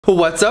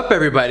What's up,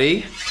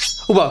 everybody?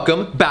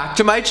 Welcome back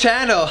to my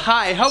channel.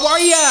 Hi, how are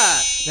ya?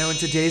 Now in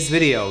today's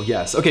video,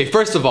 yes. Okay,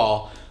 first of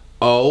all,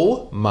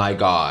 oh my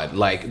God.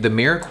 Like the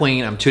Mirror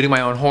Queen, I'm tooting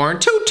my own horn.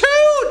 Toot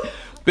toot!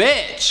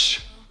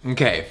 Bitch!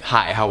 Okay,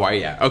 hi, how are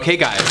ya? Okay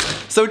guys,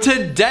 so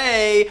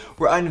today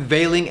we're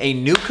unveiling a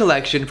new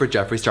collection for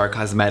Jeffree Star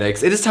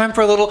Cosmetics. It is time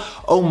for a little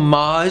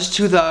homage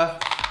to the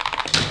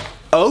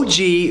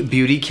OG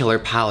Beauty Killer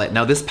palette.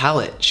 Now this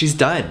palette, she's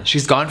done.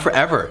 She's gone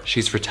forever.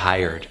 She's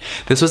retired.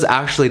 This was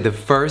actually the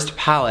first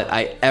palette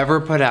I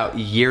ever put out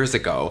years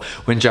ago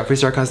when Jeffree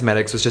Star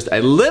Cosmetics was just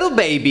a little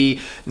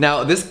baby.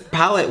 Now this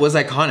palette was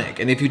iconic,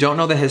 and if you don't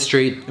know the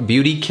history,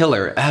 Beauty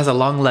Killer has a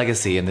long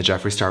legacy in the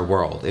Jeffree Star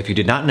world. If you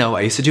did not know,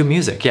 I used to do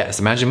music.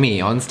 Yes, imagine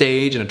me on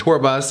stage in a tour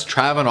bus,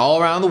 traveling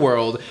all around the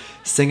world,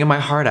 singing my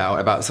heart out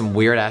about some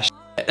weird ass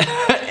shit.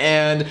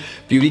 And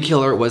Beauty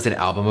Killer was an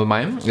album of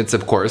mine. It's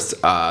of course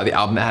the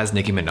album that has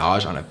Nicki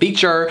Minaj on a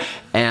feature,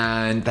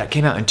 and that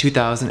came out in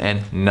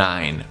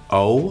 2009.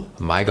 Oh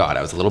my God,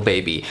 I was a little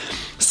baby.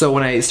 So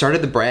when I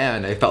started the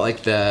brand, I felt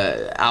like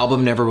the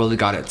album never really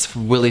got its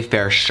really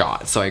fair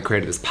shot. So I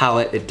created this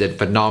palette, it did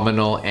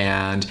phenomenal,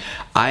 and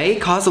I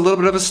caused a little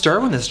bit of a stir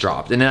when this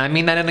dropped. And I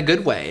mean that in a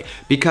good way,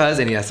 because,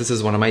 and yes, this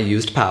is one of my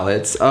used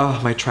palettes. Oh,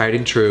 my tried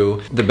and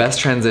true. The best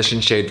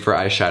transition shade for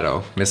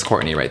eyeshadow, Miss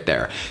Courtney right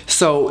there.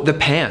 So the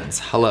pans,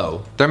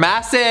 hello, they're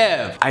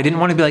massive. I didn't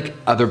want to be like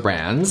other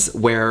brands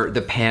where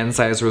the pan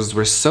sizes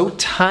were so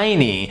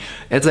tiny.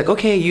 It's like,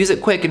 okay, use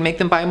it quick and make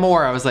them buy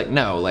more. I was like,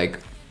 no, like,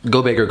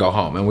 go big or go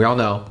home. And we all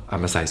know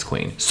I'm a size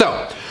queen.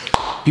 So,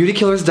 Beauty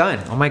Killer's done.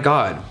 Oh my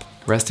God.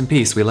 Rest in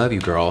peace, we love you,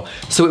 girl.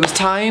 So it was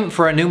time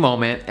for a new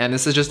moment, and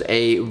this is just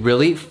a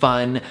really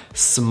fun,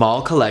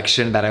 small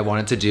collection that I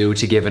wanted to do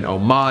to give an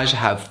homage,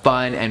 have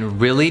fun,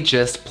 and really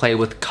just play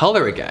with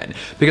color again.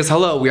 Because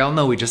hello, we all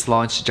know we just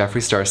launched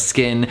Jeffree Star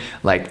Skin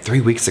like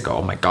 3 weeks ago.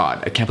 Oh my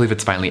God, I can't believe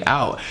it's finally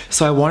out.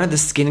 So I wanted the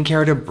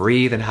skincare to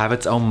breathe and have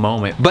its own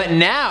moment. But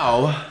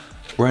now,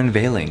 we're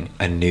unveiling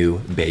a new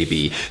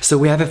baby. So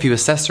we have a few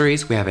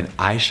accessories, we have an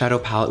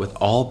eyeshadow palette with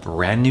all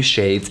brand new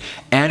shades,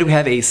 and we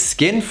have a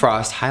Skin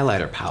Frost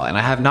highlighter palette. And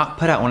I have not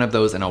put out one of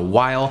those in a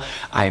while.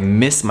 I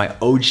miss my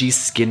OG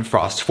Skin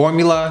Frost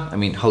formula. I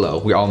mean, hello,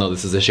 we all know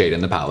this is a shade in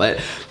the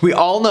palette. We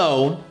all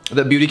know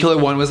that Beauty Killer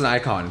 1 was an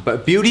icon,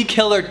 but Beauty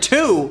Killer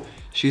 2,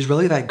 she's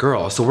really that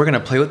girl. So we're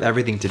gonna play with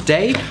everything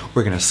today.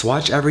 We're gonna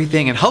swatch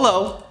everything, and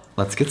hello,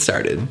 let's get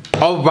started.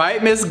 All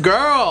right, Miss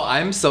Girl.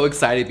 I'm so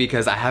excited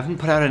because I haven't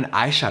put out an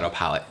eyeshadow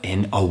palette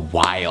in a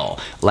while.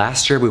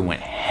 Last year we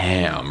went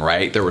ham,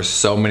 right? There were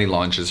so many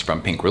launches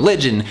from Pink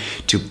Religion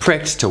to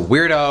Pricked to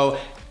Weirdo.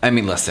 I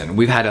mean, listen,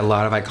 we've had a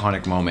lot of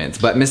iconic moments,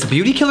 but Miss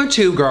Beauty Killer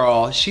 2,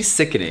 girl, she's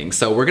sickening.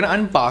 So we're gonna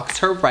unbox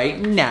her right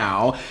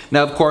now.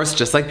 Now, of course,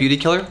 just like Beauty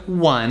Killer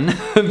 1,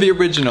 the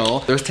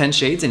original, there's 10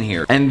 shades in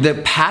here. And the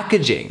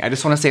packaging, I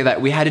just wanna say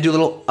that we had to do a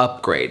little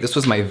upgrade. This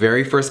was my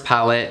very first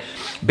palette.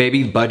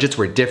 Baby, budgets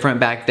were different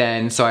back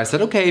then. So I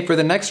said, okay, for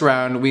the next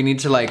round, we need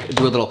to like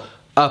do a little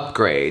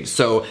upgrade.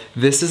 So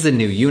this is the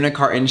new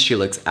unicarton. She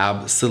looks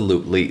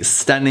absolutely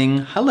stunning.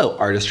 Hello,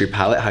 Artistry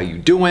Palette, how you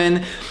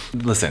doing?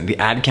 Listen, the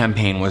ad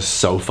campaign was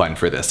so fun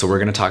for this, so we're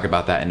gonna talk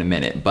about that in a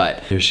minute,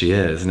 but here she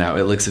is. Now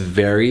it looks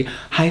very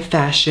high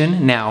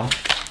fashion. Now,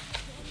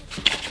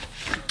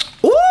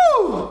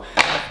 ooh,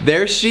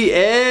 there she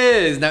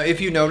is. Now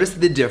if you notice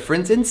the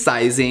difference in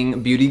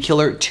sizing, Beauty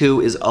Killer 2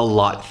 is a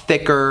lot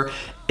thicker.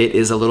 It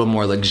is a little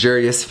more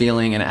luxurious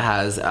feeling, and it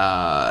has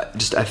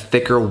just a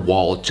thicker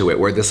wall to it,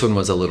 where this one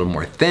was a little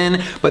more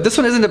thin, but this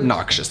one isn't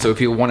obnoxious. So if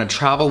you want to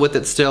travel with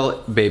it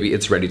still, baby,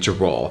 it's ready to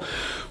roll.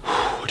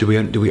 Do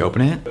we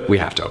open it? We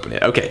have to open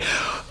it. Okay,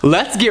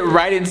 let's get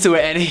right into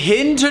it, and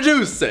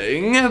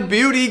introducing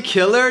Beauty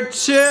Killer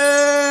 2. Woo!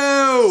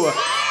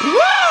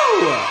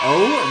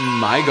 Oh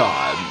my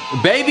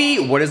God. Baby,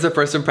 what is the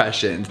first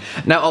impressions?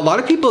 Now, a lot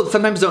of people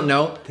sometimes don't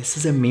know, this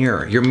is a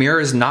mirror. Your mirror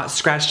is not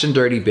scratched and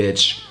dirty,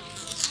 bitch.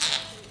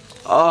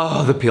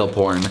 Oh, the peel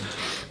porn.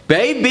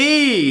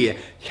 Baby,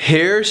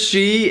 here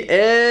she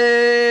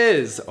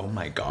is. Oh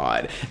my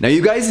God. Now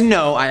you guys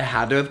know I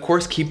had to, of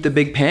course, keep the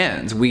big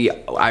pans.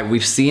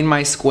 We've seen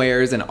my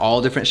squares in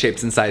all different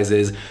shapes and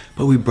sizes,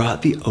 but we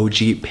brought the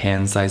OG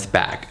pan size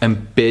back,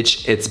 and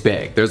bitch, it's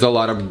big. There's a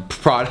lot of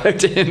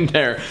product in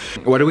there.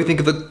 What do we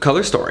think of the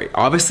color story?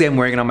 Obviously, I'm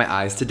wearing it on my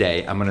eyes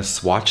today. I'm gonna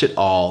swatch it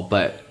all,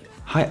 but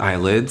hi,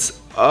 eyelids.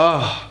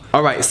 Oh.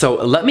 All right, so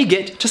let me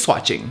get to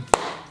swatching.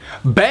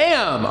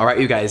 Bam! All right,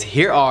 you guys,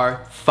 here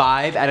are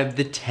 5 out of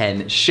the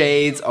 10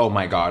 shades. Oh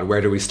my God, where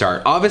do we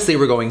start? Obviously,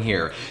 we're going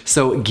here.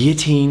 So,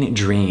 Guillotine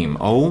Dream,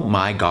 oh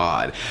my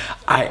God.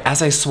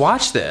 As I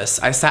swatched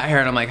this, I sat here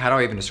and I'm like, how do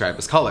I even describe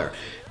this color?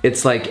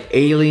 It's like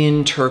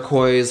alien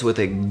turquoise with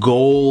a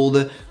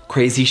gold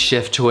crazy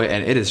shift to it,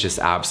 and it is just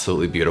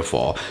absolutely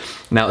beautiful.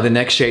 Now, the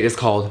next shade is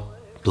called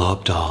Blow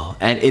Up Doll,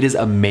 and it is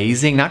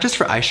amazing, not just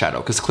for eyeshadow,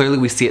 because clearly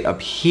we see it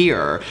up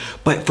here,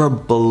 but for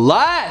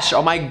blush.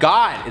 Oh my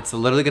God, it's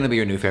literally gonna be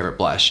your new favorite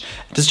blush.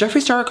 Does Jeffree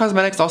Star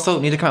Cosmetics also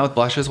need to come out with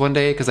blushes one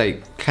day? Because I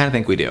kind of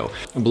think we do.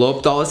 Blow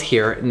Up Doll is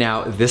here.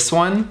 Now this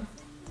one,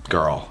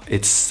 girl,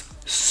 it's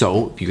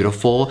so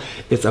beautiful.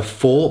 It's a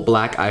full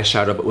black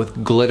eyeshadow, but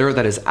with glitter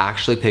that is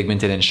actually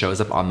pigmented and shows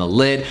up on the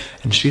lid.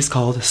 And she's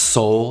called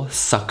Soul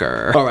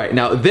Sucker. All right,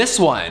 now this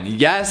one,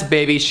 yes,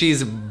 baby,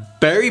 she's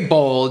very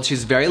bold,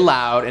 she's very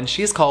loud, and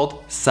she's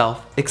called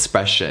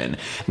Self-Expression.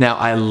 Now,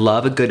 I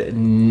love a good,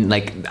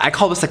 like, I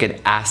call this like an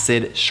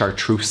acid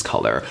chartreuse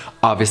color.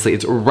 Obviously,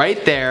 it's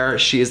right there.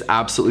 She is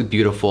absolutely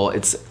beautiful.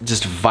 It's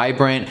just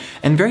vibrant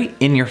and very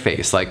in your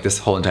face, like this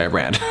whole entire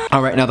brand.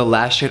 All right, now the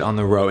last shade on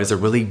the row is a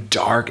really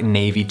dark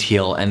navy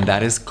teal, and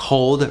that is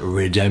called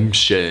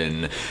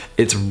Redemption.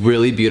 It's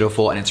really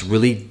beautiful, and it's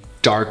really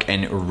dark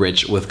and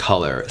rich with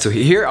color. So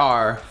here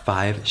are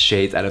 5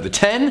 shades out of the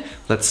 10.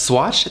 Let's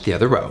swatch the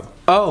other row.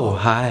 Oh,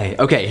 hi.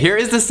 Okay, here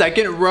is the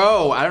second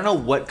row. I don't know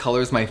what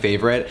color is my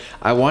favorite.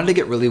 I wanted to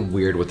get really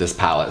weird with this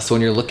palette. So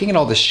when you're looking at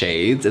all the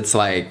shades, it's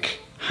like,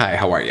 hi,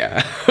 how are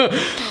ya?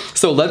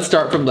 So let's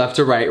start from left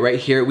to right. Right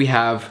here we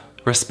have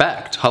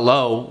respect.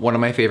 Hello, one of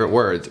my favorite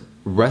words.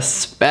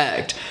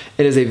 Respect.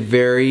 It is a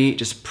very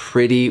just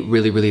pretty,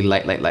 really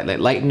light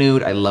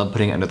nude. I love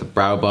putting it under the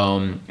brow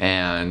bone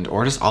and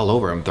or just all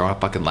over. I'm throwing a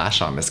fucking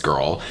lash on this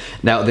girl.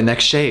 Now the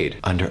next shade,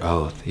 Under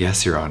Oath.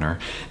 Yes, Your Honor.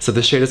 So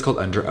the shade is called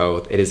Under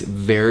Oath. It is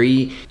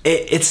very,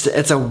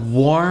 it's a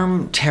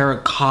warm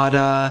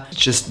terracotta,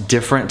 just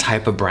different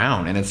type of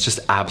brown, and it's just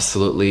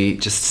absolutely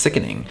just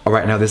sickening. All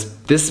right, now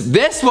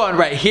this one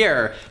right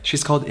here,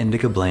 she's called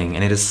Indigo Bling,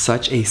 and it is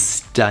such a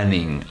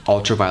stunning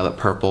ultraviolet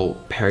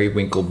purple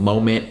periwinkle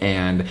moment,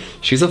 and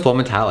she's a full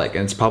metallic,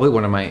 and it's probably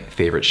one of my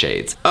favorite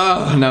shades.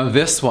 Oh, now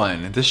this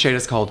shade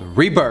is called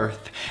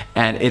Rebirth,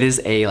 and it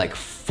is a like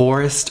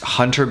forest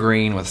hunter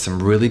green with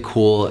some really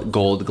cool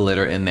gold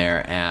glitter in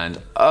there, and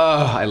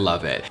oh, I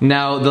love it.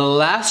 Now the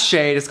last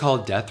shade is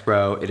called Death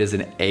Row. It is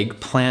an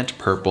eggplant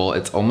purple.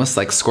 It's almost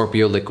like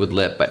Scorpio liquid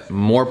lip, but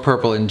more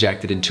purple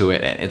injected into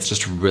it, and it's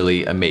just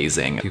really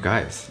amazing. You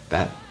guys,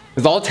 that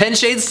is all 10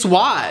 shades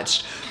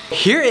swatched.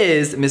 Here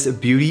is Miss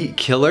Beauty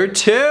Killer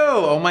 2.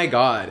 Oh my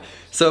god.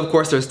 So of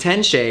course there's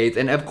 10 shades,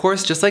 and of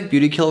course just like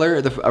Beauty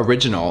Killer, the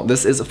original,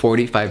 this is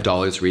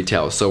 $45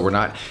 retail. So we're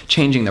not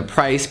changing the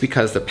price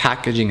because the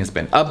packaging has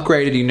been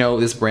upgraded. You know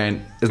this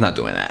brand is not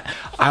doing that.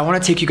 I wanna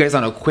take you guys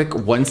on a quick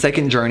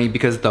 1-second journey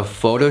because the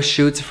photo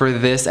shoots for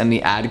this and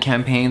the ad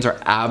campaigns are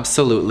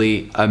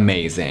absolutely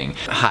amazing.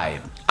 Hi.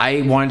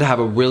 I wanted to have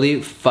a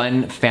really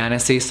fun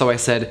fantasy, so I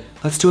said,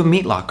 let's do a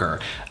meat locker.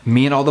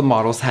 Me and all the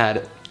models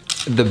had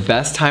the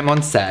best time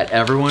on set.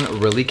 Everyone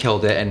really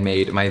killed it and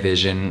made my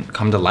vision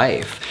come to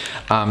life.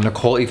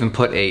 Nicole even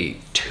put a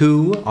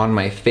 2 on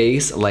my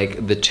face,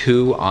 like the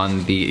 2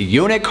 on the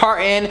unit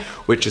carton,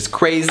 which is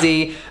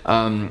crazy.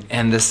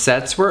 And the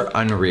sets were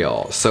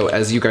unreal. So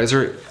as you guys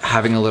are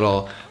having a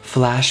little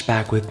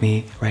flashback with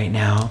me right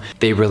now,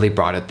 they really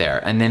brought it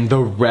there. And then the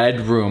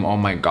red room, oh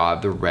my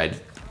god, the red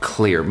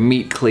clear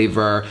meat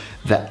cleaver,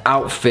 the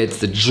outfits,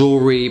 the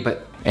jewelry,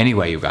 but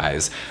anyway, you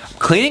guys,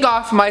 cleaning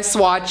off my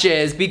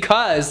swatches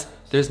because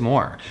there's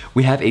more.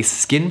 We have a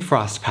Skin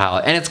Frost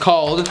palette, and it's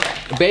called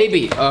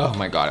Baby. Oh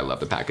my god, I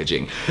love the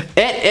packaging.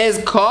 It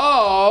is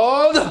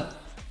called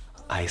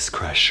Ice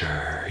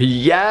Crusher.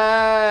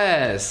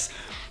 Yes!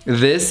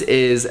 This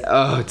is,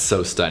 oh, it's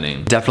so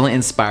stunning. Definitely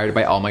inspired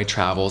by all my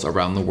travels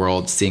around the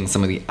world, seeing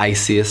some of the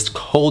iciest,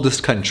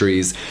 coldest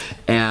countries,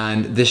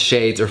 and the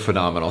shades are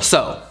phenomenal.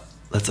 So,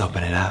 let's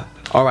open it up.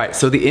 All right,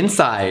 so the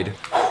inside,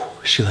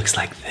 she looks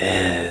like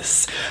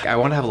this. I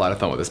want to have a lot of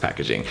fun with this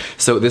packaging.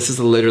 So this is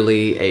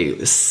literally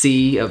a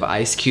sea of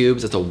ice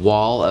cubes. It's a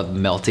wall of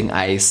melting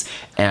ice.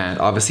 And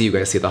obviously you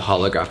guys see the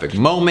holographic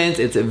moment.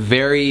 It's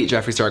very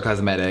Jeffree Star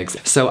Cosmetics.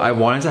 So I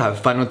wanted to have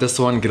fun with this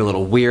one, get a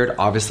little weird.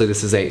 Obviously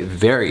this is a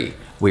very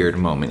weird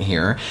moment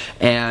here.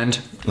 And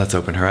let's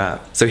open her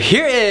up. So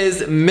here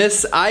is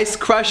Miss Ice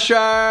Crusher.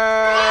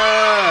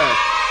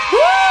 Woo!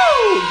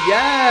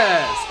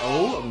 Yes!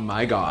 Oh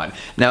my god.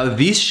 Now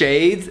these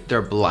shades,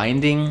 they're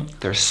blinding,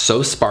 they're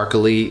so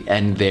sparkly,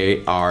 and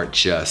they are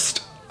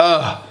just,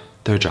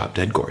 they're drop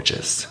dead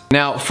gorgeous.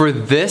 Now for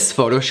this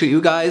photo shoot,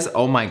 you guys,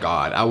 oh my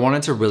god, I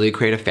wanted to really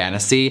create a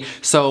fantasy.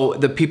 So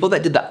the people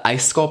that did the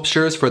ice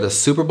sculptures for the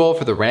Super Bowl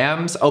for the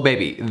Rams, oh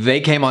baby, they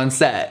came on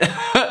set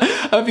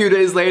a few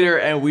days later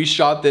and we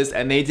shot this,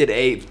 and they did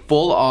a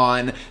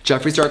full-on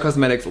Jeffree Star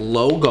Cosmetics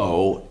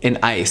logo in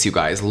ice, you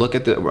guys. Look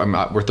at the,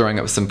 we're throwing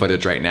up some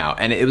footage right now,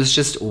 and it was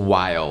just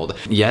wild.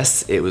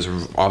 Yes, it was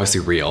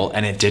obviously real,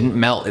 and it didn't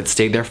melt. It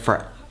stayed there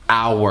for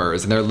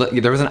hours, and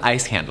there was an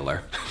ice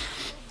handler.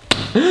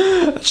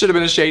 That should have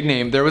been a shade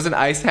name. There was an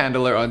ice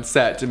handler on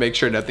set to make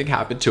sure nothing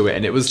happened to it,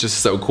 and it was just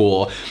so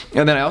cool.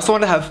 And then I also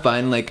wanted to have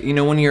fun, like, you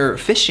know, when you're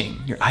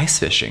fishing, you're ice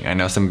fishing. I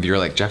know some of you are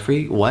like,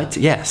 Jeffree, what?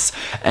 Yes.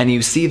 And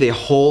you see the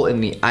hole in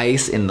the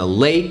ice in the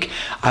lake.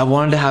 I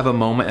wanted to have a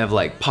moment of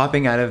like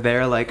popping out of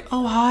there like,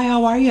 oh hi,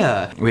 how are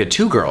ya? We had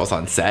 2 girls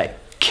on set.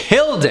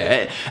 Killed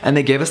it, and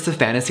they gave us the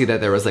fantasy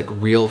that there was like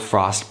real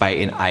frostbite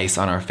and ice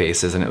on our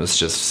faces, and it was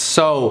just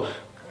so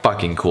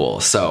fucking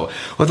cool. So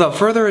without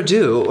further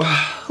ado,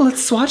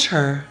 let's swatch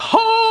her.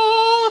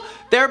 Oh,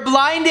 they're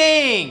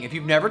blinding! If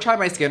you've never tried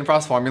my Skin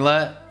Frost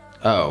formula,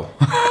 oh.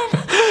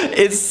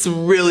 It's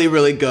really,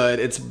 really good.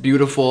 It's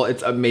beautiful,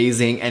 it's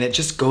amazing, and it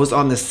just goes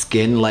on the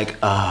skin like,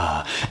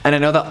 And I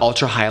know that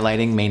ultra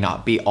highlighting may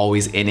not be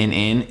always in.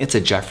 It's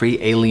a Jeffree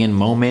alien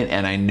moment,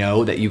 and I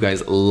know that you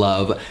guys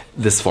love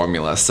this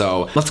formula.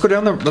 So let's go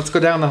down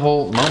the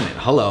whole moment.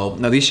 Hello.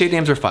 Now these shade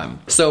names are fun.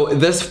 So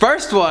this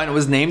first one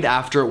was named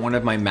after one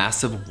of my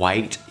massive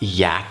white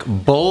yak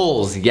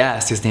bulls.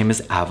 Yes, his name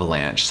is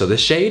Avalanche. So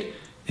this shade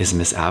is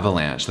Miss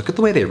Avalanche. Look at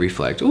the way they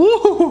reflect.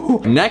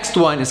 Ooh. Next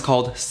one is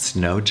called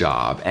Snow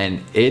Job,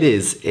 and it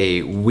is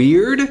a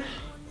weird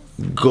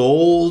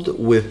gold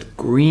with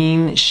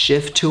green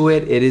shift to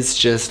it. It is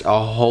just a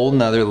whole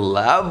nother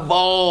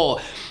level.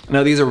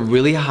 Now these are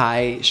really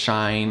high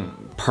shine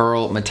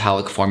pearl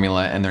metallic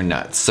formula, and they're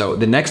nuts. So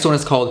the next one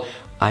is called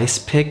Ice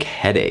Pick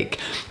Headache,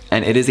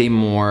 and it is a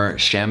more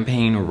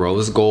champagne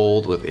rose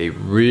gold with a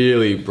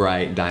really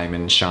bright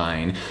diamond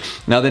shine.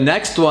 Now the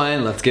next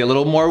one, let's get a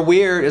little more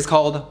weird, is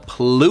called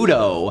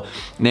Pluto,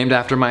 named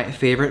after my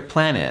favorite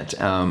planet.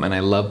 And I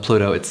love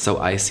Pluto, it's so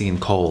icy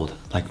and cold,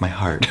 like my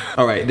heart.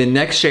 All right, the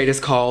next shade is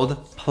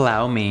called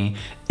Plow Me.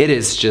 It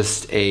is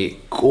just a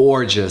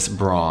gorgeous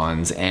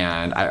bronze,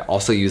 and I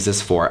also use this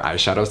for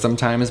eyeshadow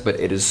sometimes, but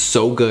it is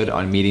so good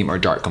on medium or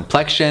dark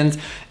complexions.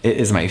 It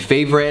is my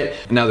favorite.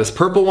 Now this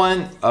purple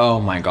one, oh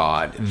my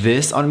God.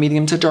 This on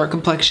medium to dark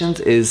complexions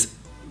is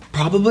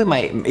probably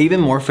my even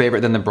more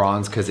favorite than the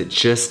bronze, because it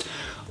just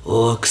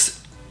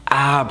looks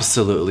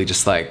absolutely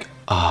just like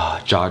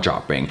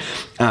jaw-dropping.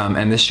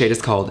 And this shade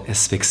is called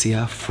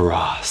Asphyxia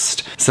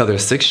Frost. So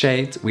there's 6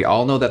 shades. We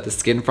all know that the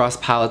Skin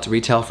Frost palettes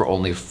retail for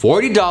only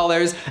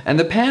 $40, and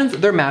the pans,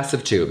 they're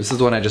massive too. This is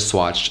the one I just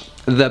swatched.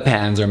 The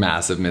pans are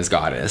massive, Miss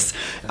Goddess.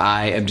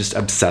 I am just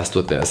obsessed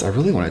with this. I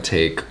really want to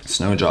take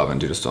Snow Job and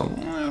do just a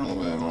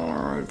little bit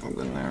more right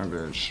fucking there,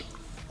 bitch.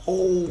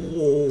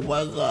 Oh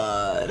my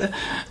God.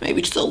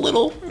 Maybe just a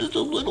little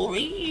right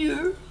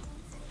here.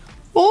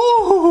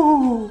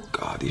 Oh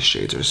God, these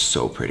shades are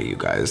so pretty, you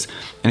guys.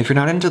 And if you're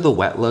not into the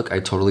wet look, I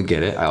totally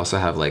get it. I also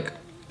have like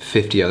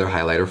 50 other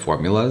highlighter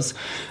formulas.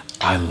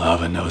 I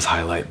love a nose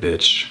highlight,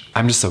 bitch.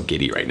 I'm just so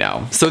giddy right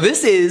now. So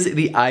this is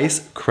the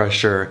Ice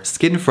Crusher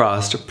Skin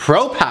Frost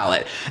Pro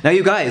Palette. Now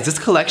you guys, this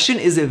collection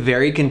is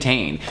very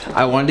contained.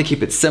 I wanted to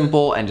keep it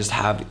simple and just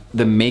have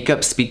the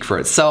makeup speak for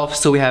itself.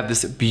 So we have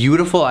this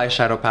beautiful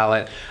eyeshadow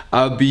palette,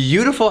 a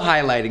beautiful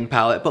highlighting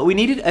palette, but we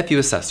needed a few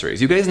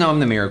accessories. You guys know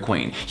I'm the mirror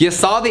queen. You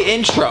saw the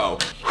intro.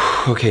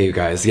 Okay, you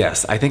guys,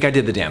 yes, I think I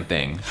did the damn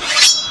thing.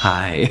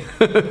 Hi.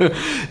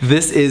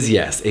 This is,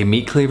 yes, a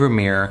meat cleaver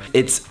mirror.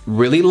 It's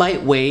really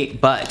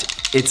lightweight, but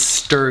it's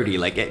sturdy.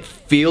 Like, it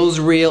feels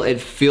real, it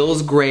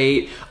feels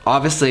great.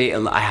 Obviously,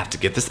 I have to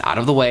get this out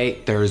of the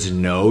way. There's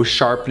no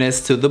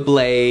sharpness to the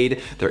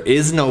blade. There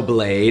is no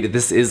blade.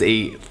 This is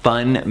a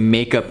fun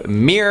makeup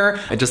mirror.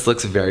 It just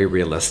looks very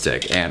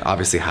realistic. And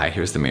obviously, hi,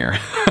 here's the mirror.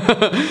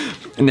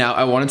 Now,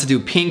 I wanted to do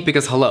pink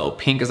because, hello,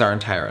 pink is our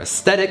entire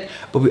aesthetic,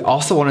 but we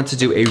also wanted to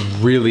do a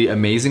really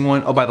amazing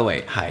one. Oh, by the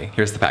way, hi,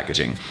 here's the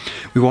packaging.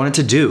 We wanted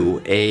to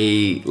do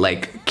a,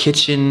 like,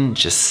 kitchen,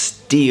 just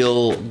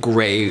steel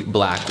gray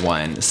black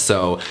one.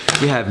 So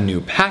we have new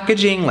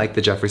packaging like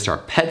the Jeffree Star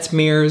Pets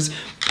mirrors,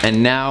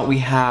 and now we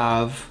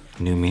have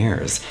new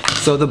mirrors.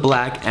 So the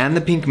black and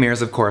the pink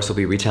mirrors, of course, will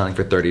be retailing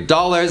for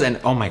 $30, and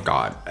oh my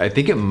God, I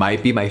think it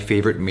might be my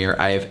favorite mirror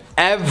I have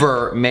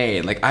ever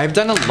made. Like, I've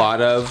done a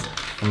lot of,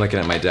 I'm looking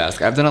at my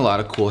desk, I've done a lot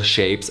of cool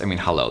shapes. I mean,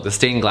 hello, the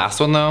stained glass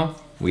one though,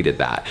 we did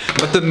that.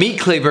 But the meat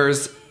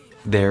cleavers,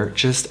 they're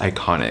just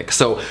iconic.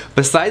 So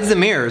besides the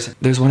mirrors,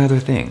 there's one other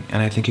thing,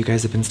 and I think you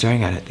guys have been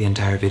staring at it the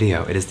entire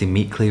video. It is the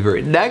meat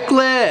cleaver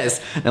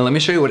necklace. Now let me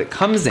show you what it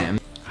comes in.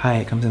 Hi,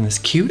 it comes in this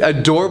cute,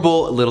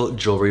 adorable little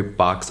jewelry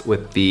box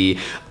with the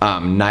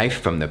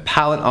knife from the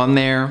palette on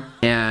there.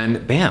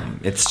 And bam,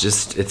 it's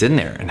in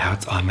there, and now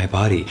it's on my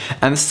body.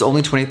 And this is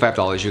only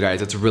 $25, you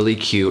guys. It's really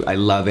cute, I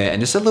love it.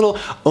 And just a little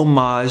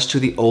homage to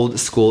the old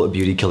school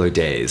Beauty Killer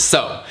days.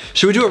 So,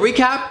 should we do a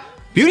recap?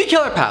 Beauty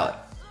Killer palette,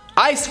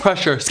 Ice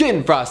Crusher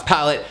Skin Frost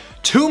palette,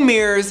 2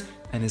 mirrors,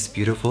 and this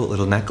beautiful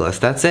little necklace.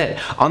 That's it.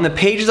 On the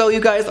page though, you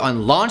guys,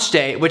 on launch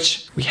day,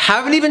 which we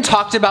haven't even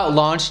talked about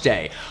launch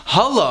day.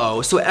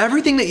 Hello, so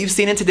everything that you've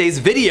seen in today's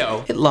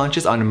video, it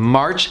launches on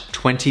March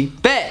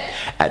 25th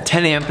at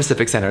 10 a.m.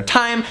 Pacific Standard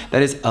Time.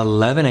 That is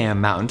 11 a.m.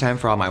 Mountain Time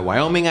for all my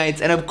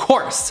Wyomingites, and of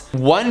course,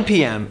 1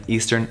 p.m.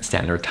 Eastern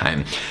Standard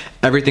Time.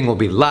 Everything will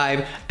be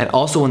live, and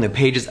also when the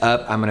page is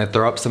up, I'm gonna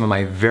throw up some of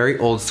my very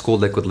old school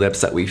liquid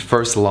lips that we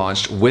first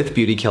launched with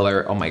Beauty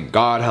Killer. Oh my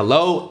God,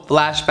 hello,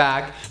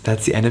 flashback.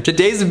 That's the end of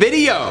today's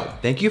video.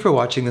 Thank you for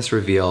watching this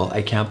reveal.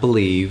 I can't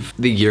believe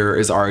the year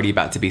is already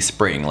about to be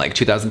spring. Like,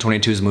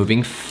 2022 is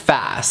moving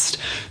fast.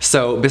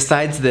 So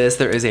besides this,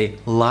 there is a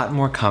lot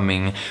more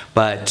coming,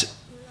 but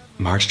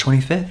March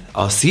 25th.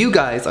 I'll see you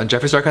guys on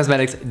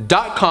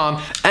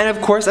JeffreeStarCosmetics.com. And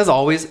of course, as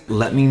always,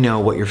 let me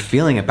know what you're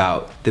feeling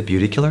about the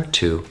Beauty Killer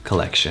 2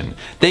 collection.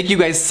 Thank you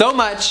guys so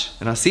much,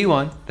 and I'll see you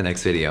on the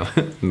next video.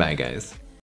 Bye, guys.